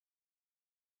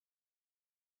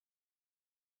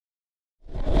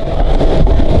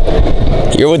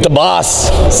You're with the boss,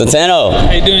 Centeno.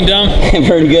 How you doing, Dom?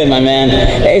 Pretty good, my man.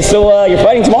 Hey, so you're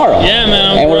fighting tomorrow? Yeah,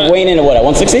 man. And we're weighing in at what, at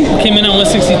 160? Came in at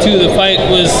 162. The fight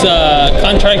was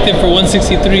contracted for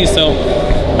 163, so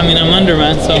I mean, I'm under,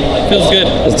 man, so it feels good.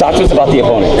 Let's talk to us about the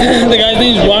opponent. The guy's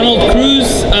name is Ronald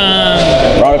Cruz.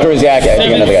 Ronald Cruz, yeah, I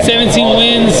think another guy. 17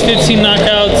 wins, 15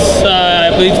 knockouts,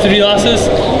 I believe 3 losses.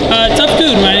 Tough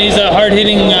dude, man. He's a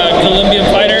hard-hitting Colombian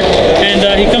fighter, and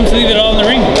he comes to leave it all in the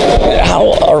ring.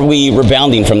 How are we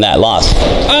rebounding from that loss?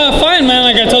 Fine, man.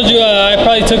 Like I told you, I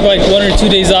probably took like 1 or 2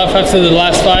 days off after the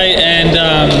last fight, and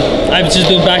I've just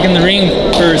been back in the ring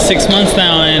for 6 months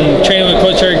now and training with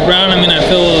Coach Eric Brown. I mean, I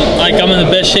feel like I'm in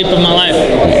the best shape of my life.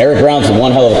 Eric Brown's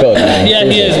one hell of a coach, man. Yeah,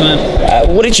 he is, man.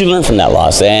 What did you learn from that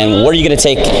loss, and what are you going to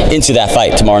take into that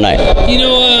fight tomorrow night? You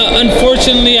know,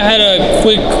 unfortunately, I had a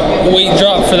quick weight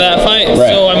drop for that fight.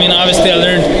 Right. So, I mean, obviously, I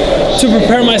learned to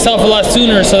prepare myself a lot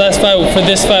sooner. So that's why for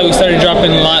this fight, we started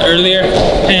dropping a lot earlier.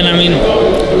 And, I mean,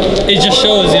 it just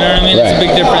shows, you know what I mean? Right. It's a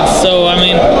big difference. So, I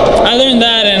mean, I learned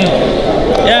that, and,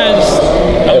 yeah,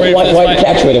 I'm ready for this fight. Why did you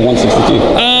catch weight at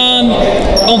 162?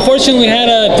 Unfortunately, we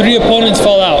had 3 opponents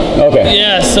fall out. Okay.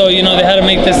 Yeah, so, you know, they had to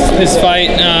make this fight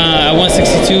at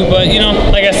 162. But, you know,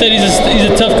 like I said, he's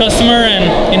a tough customer,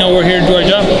 and, you know, we're here to do our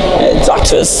job. Talk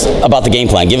to us about the game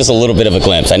plan. Give us a little bit of a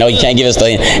glimpse. I know you can't give us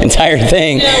the entire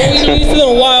thing. Yeah, well, you know, he's a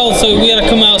little wild, so we got to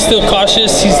come out still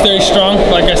cautious. He's very strong.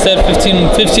 Like I said,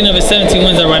 15 of his 17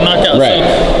 wins are by knockout. Right.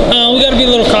 So we got to be a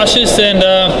little cautious and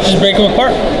just break him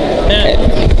apart. Yeah.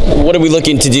 What are we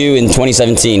looking to do in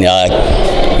 2017?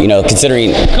 You know,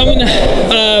 considering coming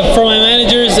for my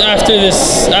managers after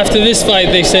this fight,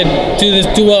 they said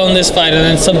do well in this fight, and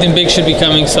then something big should be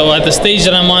coming. So at the stage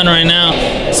that I'm on right now,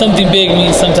 something big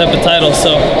means some type of title.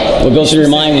 So what goes through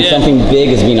your mind when something big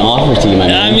is being offered to you, my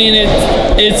man? I mean,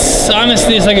 it's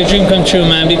honestly, it's like a dream come true,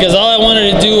 man. Because all I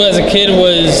wanted to do as a kid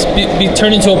was be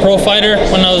turned into a pro fighter.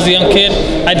 When I was a young kid,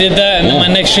 I did that, and then my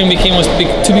next dream was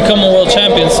to become a world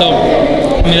champion. So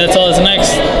I mean, that's all that's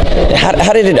next.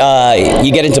 How did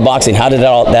you get into boxing? How did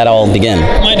that all begin?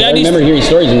 My dad I remember hearing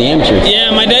stories in the amateurs.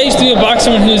 Yeah, my dad used to be a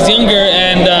boxer when he was younger,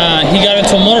 and he got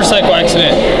into a motorcycle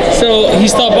accident. So he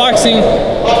stopped boxing.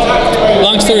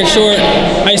 Long story short,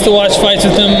 I used to watch fights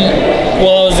with him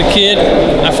while I was a kid.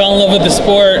 I fell in love with the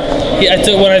sport.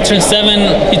 When I turned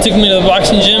 7, he took me to the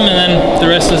boxing gym, and then the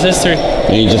rest was history.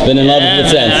 And you've just been in love with it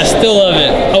since. I still love it.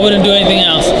 I wouldn't do anything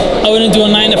else. I wouldn't do a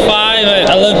 9 to 5.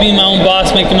 I love being my own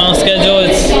boss, making my own schedule.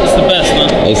 It's the best, man.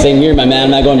 Hey, same here, my man.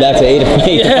 I'm not going back to 8 to 5, 9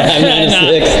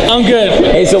 to 6. I'm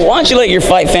good. Hey, so why don't you let your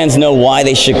fight fans know why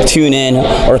they should tune in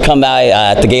or come by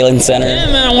at the Galen Center? Yeah,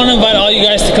 man. I want to invite all you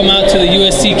guys to come out to the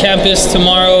USC campus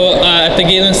tomorrow at the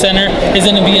Galen Center. It's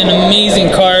going to be an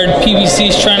amazing card.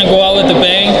 PBC's trying to go out with a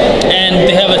bang, and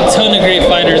they have a ton of great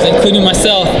fighters, including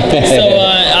myself. So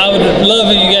I would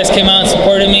love if you guys came out and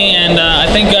supported me, and I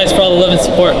thank you guys for all the love and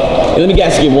support. Let me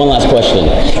ask you one last question.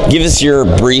 Give us your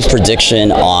brief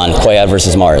prediction on Cuellar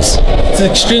versus Mars. It's an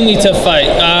extremely tough fight.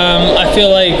 I feel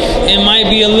like it might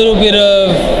be a little bit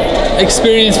of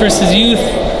experience versus youth.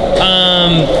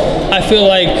 I feel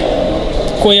like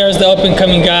Cuellar's the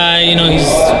up-and-coming guy. You know, he's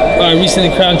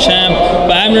recently crowned champ.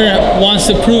 But Abner wants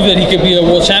to prove that he could be a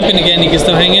world champion again. He can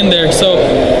still hang in there. So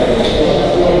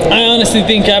I honestly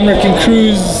think Abner can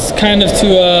cruise kind of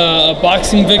to a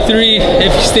boxing victory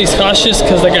if he stays cautious,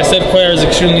 because like I said, Cuellar is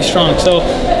extremely strong. So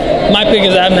my pick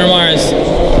is Abner Mars.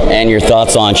 And your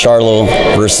thoughts on Charlo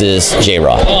versus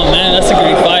J-Rock? Oh man, that's a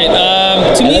great fight.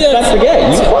 To me, let's not forget,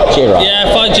 you fought J-Rock. Yeah,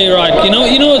 I fought J-Rock. You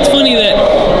know what's funny that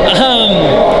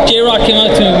J-Rock came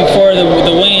up to me before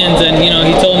the weigh-ins, and you know,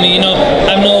 he told me, you know,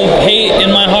 I have no hate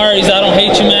in my heart. I don't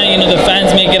hate you, man. You know, the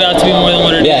fans make it out to be more than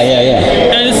what it is.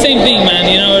 Yeah. And it's the same thing, man.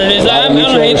 You know what it is. I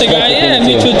don't hate the guy. Yeah,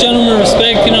 mutual gentleman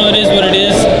respect. You know, it is what it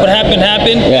is. What happened,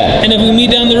 happened. Yeah. And if we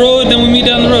meet down the road, then we meet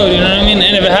down the road. You know what I mean?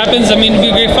 And if it happens, I mean, it'd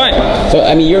be a great fight. So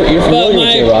I mean, you're familiar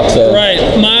with J-Rock, so right.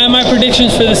 My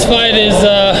predictions for this fight is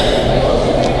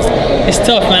it's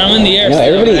tough, man. I'm in the air. No,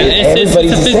 everybody's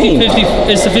the same.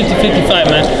 It's a 50-50 fight,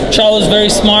 man. Charlo's very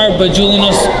smart, but Julie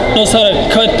knows how to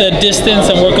cut the distance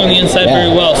and work on the inside very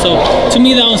well. So to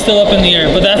me, that one's still up in the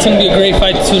air. But that's going to be a great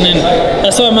fight to tune in.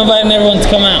 That's why I'm inviting everyone to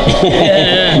come out.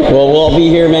 Yeah. Well, we'll all be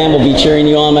here, man. We'll be cheering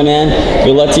you on, my man.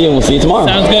 Good luck to you, and we'll see you tomorrow.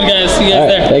 Sounds good, guys. See you guys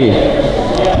there. Thank you.